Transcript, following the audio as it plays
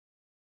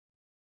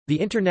The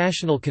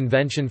International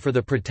Convention for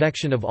the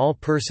Protection of All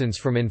Persons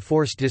from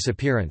Enforced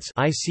Disappearance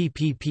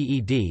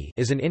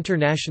is an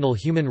international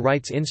human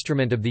rights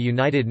instrument of the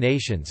United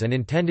Nations and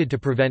intended to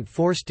prevent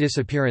forced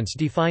disappearance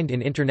defined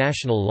in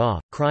international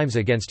law, crimes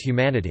against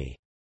humanity.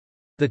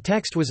 The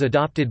text was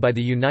adopted by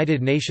the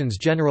United Nations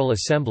General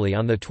Assembly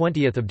on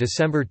 20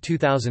 December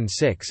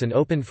 2006 and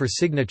opened for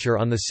signature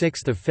on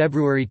 6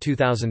 February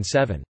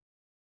 2007.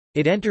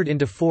 It entered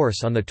into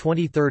force on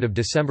 23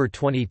 December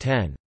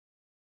 2010.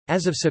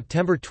 As of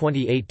September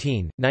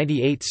 2018,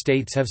 98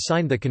 states have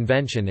signed the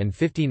convention and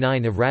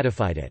 59 have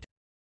ratified it.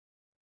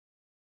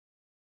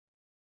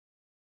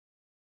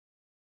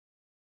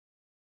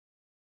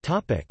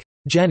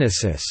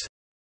 Genesis.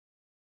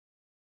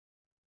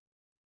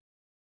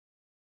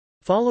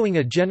 Following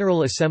a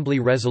General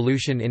Assembly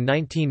resolution in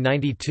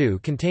 1992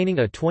 containing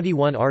a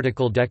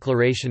 21-article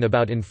declaration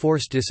about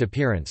enforced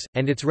disappearance,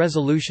 and its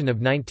resolution of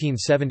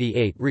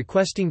 1978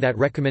 requesting that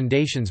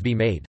recommendations be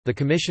made, the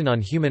Commission on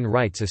Human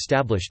Rights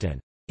established an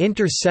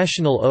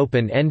intersessional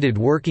open-ended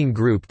working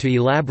group to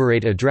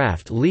elaborate a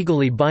draft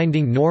legally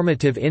binding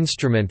normative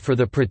instrument for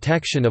the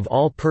protection of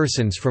all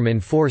persons from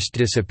enforced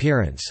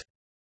disappearance.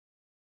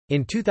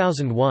 In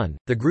 2001,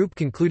 the group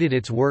concluded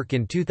its work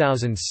in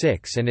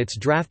 2006 and its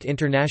draft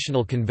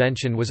international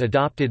convention was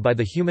adopted by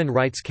the Human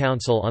Rights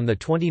Council on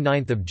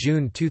 29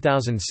 June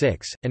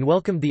 2006, and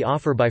welcomed the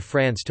offer by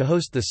France to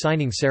host the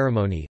signing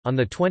ceremony. On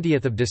 20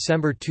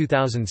 December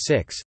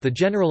 2006, the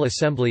General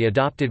Assembly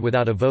adopted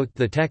without a vote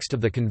the text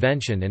of the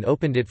convention and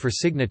opened it for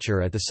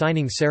signature at the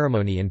signing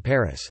ceremony in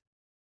Paris.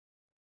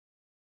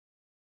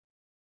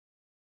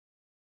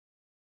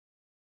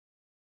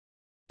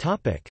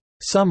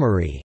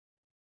 Summary.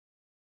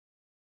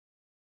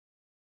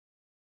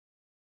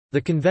 The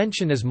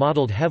convention is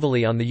modeled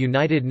heavily on the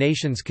United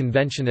Nations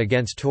Convention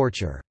Against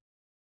Torture.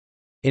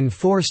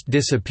 Enforced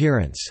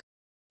disappearance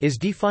is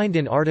defined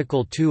in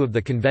Article 2 of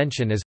the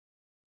convention as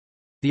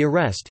the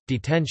arrest,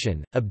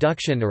 detention,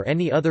 abduction or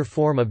any other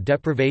form of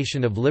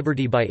deprivation of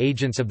liberty by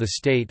agents of the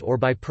state or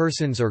by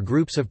persons or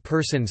groups of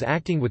persons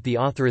acting with the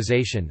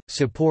authorization,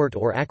 support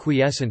or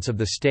acquiescence of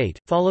the state,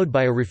 followed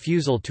by a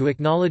refusal to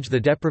acknowledge the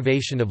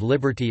deprivation of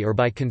liberty or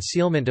by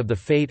concealment of the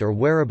fate or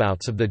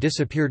whereabouts of the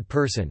disappeared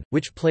person,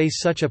 which place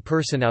such a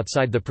person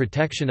outside the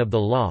protection of the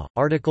law.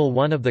 Article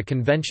 1 of the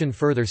Convention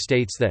further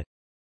states that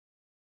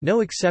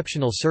no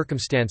exceptional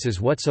circumstances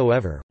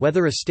whatsoever,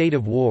 whether a state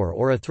of war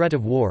or a threat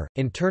of war,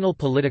 internal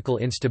political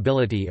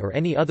instability or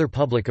any other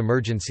public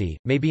emergency,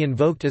 may be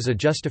invoked as a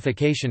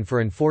justification for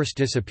enforced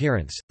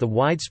disappearance. The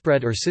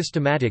widespread or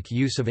systematic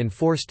use of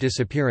enforced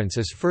disappearance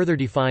is further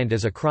defined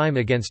as a crime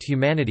against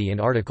humanity in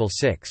Article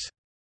 6.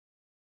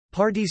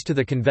 Parties to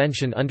the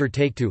Convention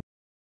undertake to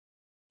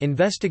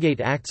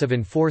investigate acts of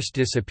enforced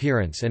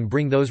disappearance and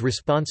bring those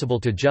responsible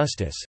to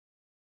justice,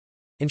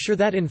 ensure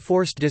that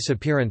enforced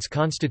disappearance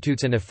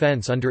constitutes an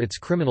offense under its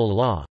criminal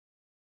law,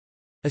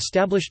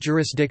 establish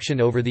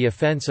jurisdiction over the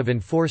offense of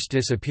enforced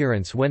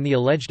disappearance when the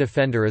alleged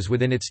offender is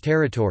within its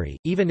territory,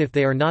 even if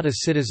they are not a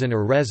citizen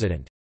or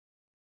resident,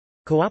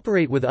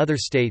 cooperate with other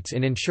states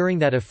in ensuring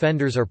that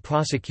offenders are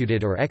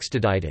prosecuted or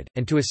extradited,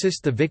 and to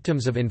assist the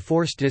victims of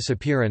enforced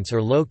disappearance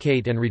or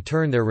locate and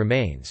return their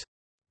remains.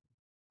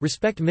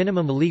 Respect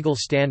minimum legal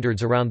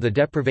standards around the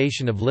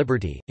deprivation of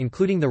liberty,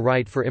 including the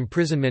right for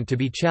imprisonment to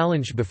be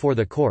challenged before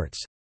the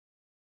courts.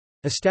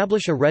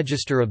 Establish a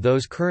register of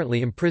those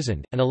currently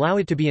imprisoned, and allow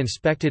it to be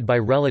inspected by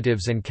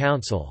relatives and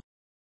counsel.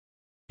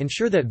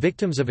 Ensure that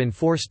victims of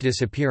enforced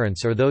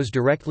disappearance or those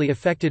directly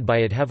affected by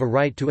it have a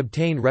right to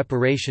obtain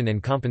reparation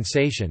and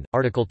compensation.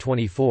 Article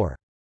 24.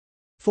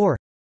 4.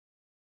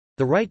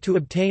 The right to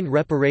obtain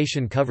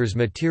reparation covers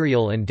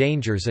material and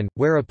dangers and,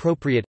 where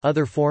appropriate,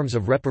 other forms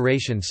of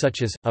reparation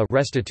such as, a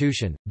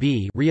restitution,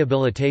 b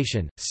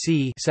rehabilitation,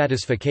 c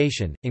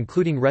satisfaction,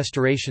 including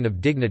restoration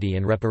of dignity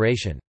and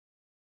reparation.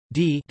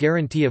 d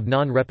guarantee of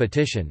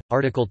non-repetition.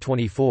 Article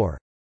 24.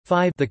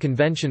 5. The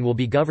Convention will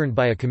be governed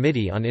by a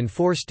committee on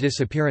enforced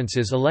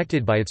disappearances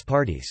elected by its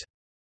parties.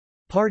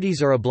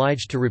 Parties are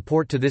obliged to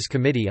report to this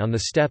committee on the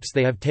steps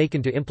they have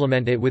taken to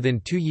implement it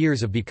within 2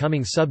 years of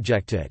becoming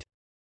subject to it.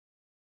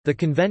 The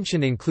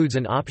convention includes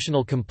an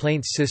optional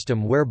complaints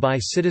system whereby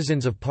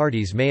citizens of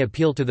parties may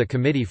appeal to the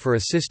committee for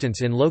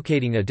assistance in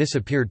locating a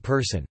disappeared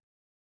person.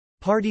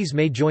 Parties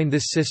may join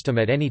this system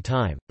at any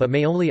time, but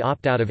may only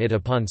opt out of it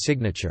upon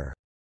signature.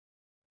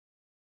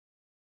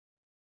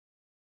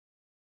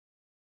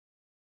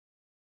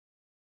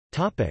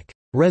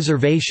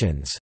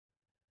 Reservations.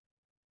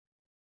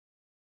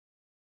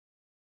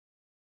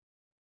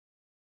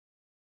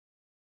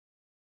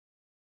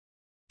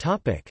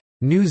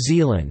 New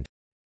Zealand.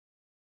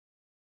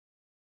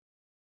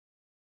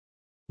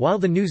 While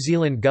the New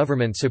Zealand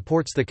government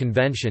supports the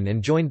convention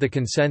and joined the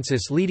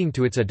consensus leading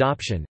to its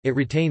adoption, it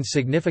retains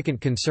significant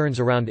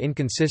concerns around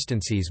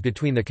inconsistencies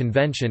between the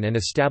convention and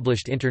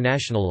established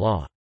international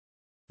law.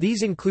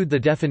 These include the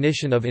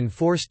definition of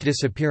enforced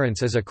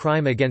disappearance as a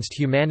crime against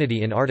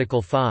humanity in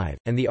Article 5,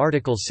 and the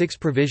Article 6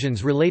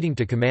 provisions relating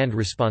to command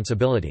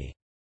responsibility.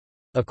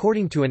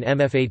 According to an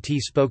MFAT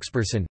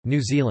spokesperson,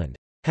 New Zealand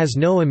has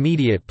no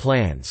immediate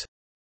plans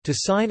to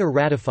sign or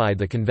ratify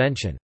the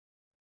convention.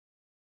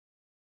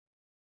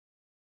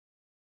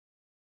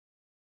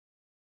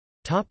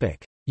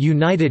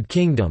 United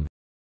Kingdom.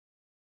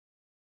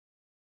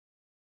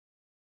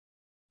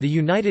 The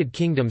United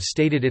Kingdom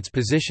stated its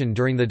position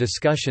during the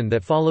discussion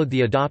that followed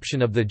the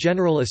adoption of the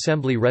General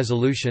Assembly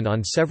resolution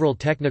on several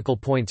technical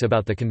points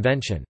about the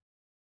convention.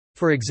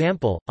 For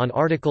example, on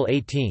Article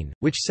 18,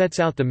 which sets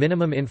out the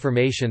minimum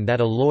information that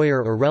a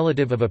lawyer or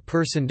relative of a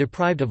person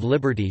deprived of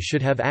liberty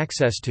should have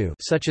access to,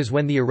 such as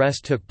when the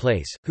arrest took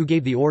place, who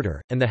gave the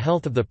order, and the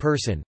health of the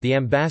person, the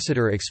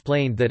ambassador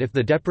explained that if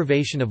the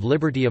deprivation of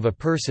liberty of a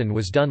person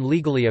was done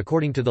legally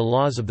according to the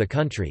laws of the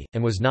country,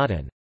 and was not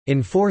an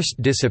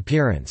enforced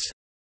disappearance,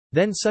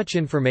 then such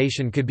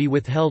information could be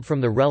withheld from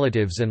the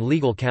relatives and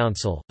legal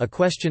counsel. A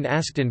question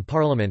asked in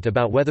Parliament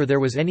about whether there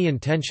was any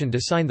intention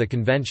to sign the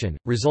convention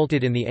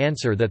resulted in the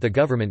answer that the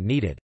government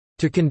needed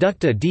to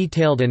conduct a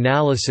detailed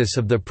analysis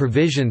of the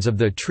provisions of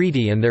the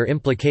treaty and their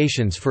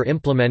implications for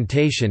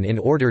implementation in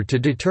order to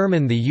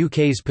determine the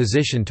UK's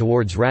position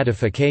towards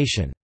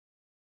ratification.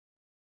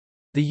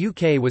 The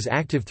UK was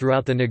active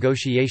throughout the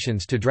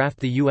negotiations to draft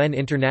the UN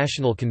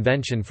International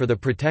Convention for the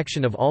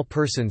Protection of All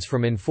Persons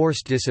from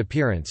Enforced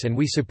Disappearance, and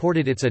we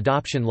supported its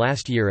adoption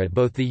last year at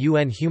both the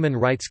UN Human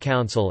Rights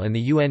Council and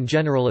the UN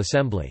General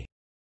Assembly.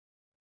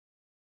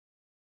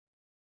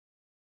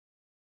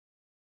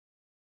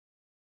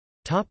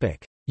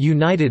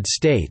 United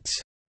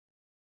States.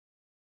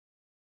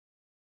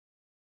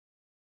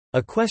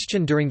 A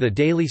question during the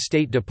daily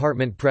State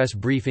Department press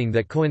briefing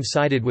that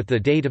coincided with the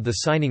date of the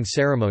signing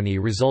ceremony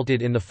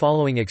resulted in the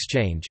following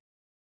exchange.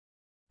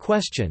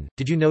 Question: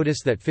 Did you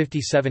notice that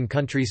 57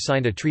 countries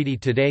signed a treaty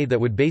today that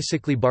would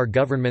basically bar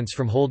governments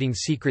from holding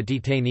secret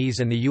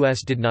detainees and the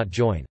U.S. did not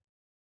join?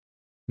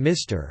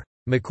 Mr.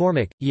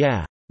 McCormick: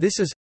 Yeah.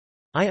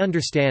 I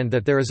understand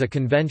that there is a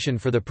convention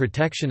for the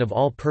protection of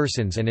all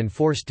persons and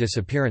enforced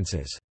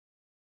disappearances.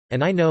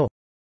 And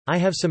I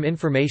have some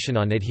information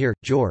on it here,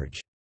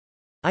 George.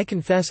 I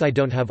confess I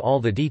don't have all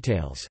the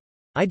details.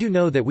 I do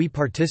know that we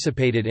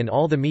participated in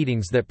all the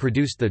meetings that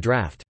produced the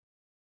draft.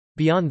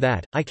 Beyond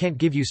that, I can't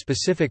give you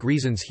specific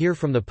reasons here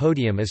from the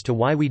podium as to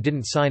why we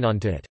didn't sign on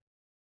to it.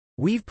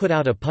 We've put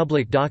out a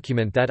public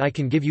document that I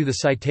can give you the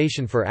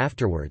citation for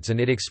afterwards,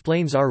 and it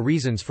explains our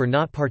reasons for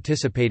not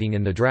participating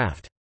in the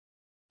draft.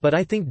 But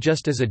I think,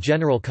 just as a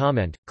general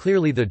comment,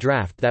 clearly the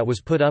draft that was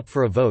put up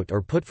for a vote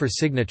or put for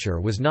signature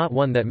was not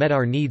one that met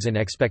our needs and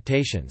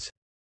expectations.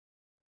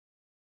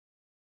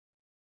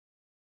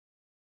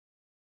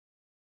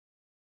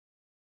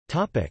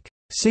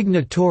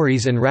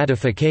 Signatories and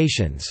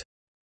ratifications.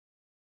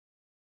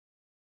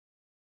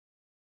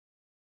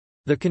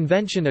 The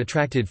convention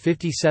attracted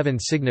 57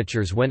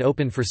 signatures when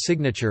open for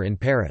signature in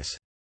Paris.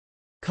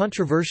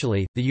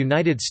 Controversially, the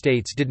United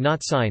States did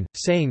not sign,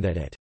 saying that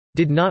it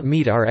did not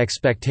meet our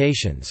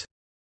expectations.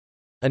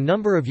 A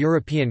number of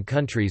European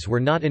countries were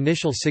not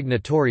initial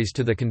signatories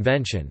to the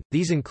convention.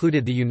 These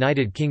included the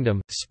United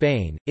Kingdom,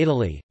 Spain,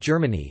 Italy,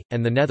 Germany,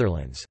 and the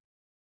Netherlands.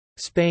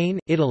 Spain,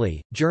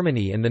 Italy,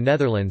 Germany and the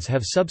Netherlands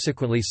have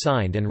subsequently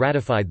signed and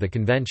ratified the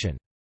convention.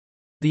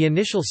 The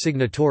initial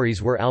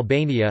signatories were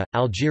Albania,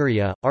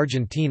 Algeria,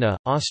 Argentina,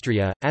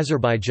 Austria,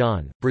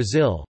 Azerbaijan,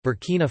 Brazil,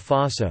 Burkina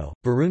Faso,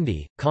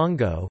 Burundi,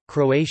 Congo,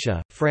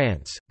 Croatia,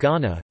 France,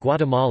 Ghana,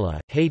 Guatemala,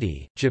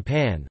 Haiti,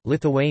 Japan,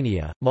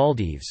 Lithuania,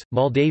 Maldives,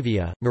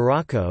 Moldavia,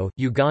 Morocco,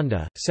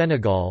 Uganda,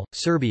 Senegal,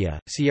 Serbia,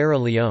 Sierra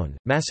Leone,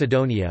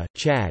 Macedonia,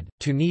 Chad,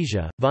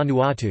 Tunisia,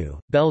 Vanuatu,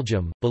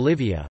 Belgium,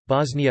 Bolivia,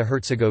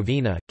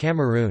 Bosnia-Herzegovina,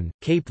 Cameroon,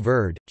 Cape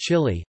Verde,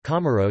 Chile,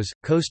 Comoros,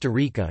 Costa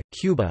Rica,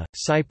 Cuba,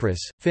 Cyprus,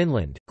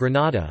 Finland,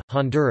 Grenada,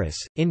 Honduras,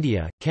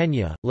 India,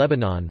 Kenya,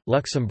 Lebanon,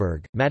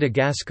 Luxembourg,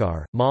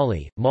 Madagascar,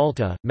 Mali,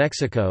 Malta,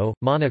 Mexico,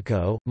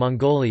 Monaco,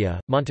 Mongolia,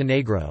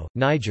 Montenegro,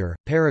 Niger,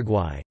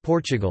 Paraguay,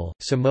 Portugal,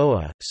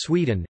 Samoa,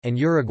 Sweden, and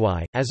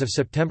Uruguay. As of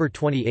September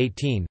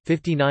 2018,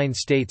 59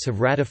 states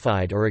have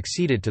ratified or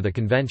acceded to the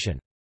convention.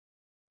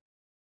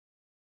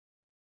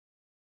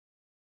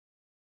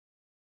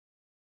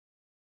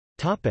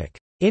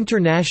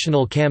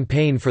 International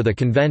campaign for the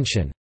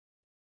convention.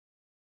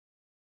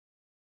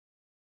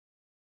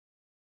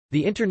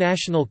 The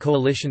International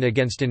Coalition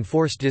Against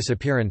Enforced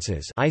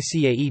Disappearances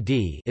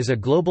is a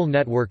global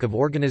network of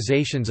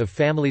organizations of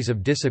families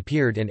of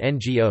disappeared and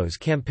NGOs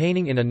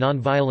campaigning in a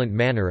nonviolent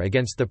manner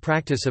against the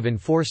practice of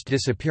enforced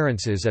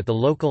disappearances at the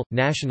local,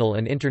 national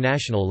and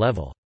international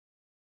level.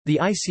 The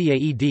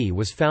ICAED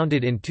was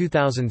founded in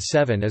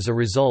 2007 as a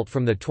result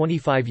from the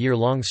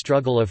 25-year-long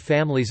struggle of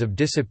families of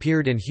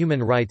disappeared and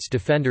human rights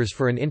defenders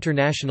for an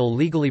international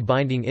legally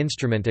binding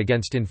instrument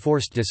against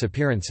enforced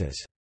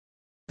disappearances.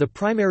 The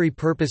primary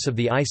purpose of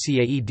the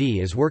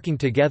ICAED is working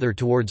together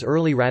towards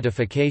early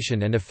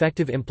ratification and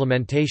effective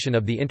implementation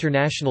of the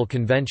International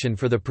Convention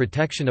for the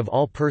Protection of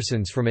All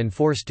Persons from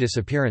Enforced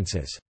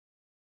Disappearances.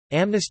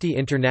 Amnesty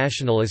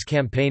International is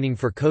campaigning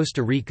for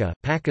Costa Rica,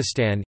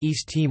 Pakistan,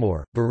 East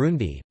Timor,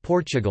 Burundi,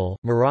 Portugal,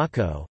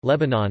 Morocco,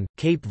 Lebanon,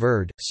 Cape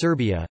Verde,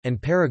 Serbia,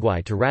 and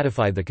Paraguay to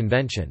ratify the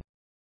convention.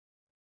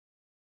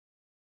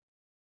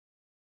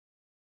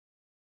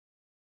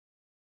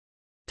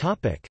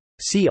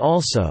 See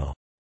also: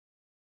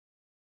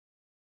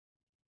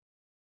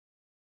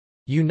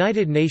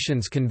 United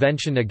Nations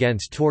Convention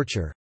Against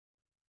Torture,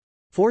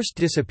 Forced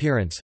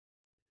Disappearance,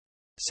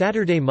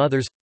 Saturday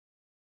Mothers,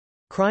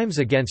 Crimes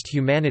Against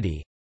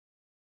Humanity,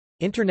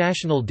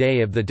 International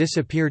Day of the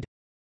Disappeared,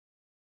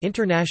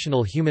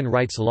 International Human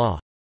Rights Law,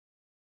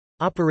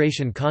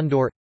 Operation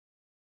Condor,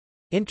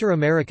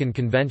 Inter-American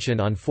Convention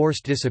on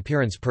Forced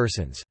Disappearance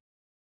Persons.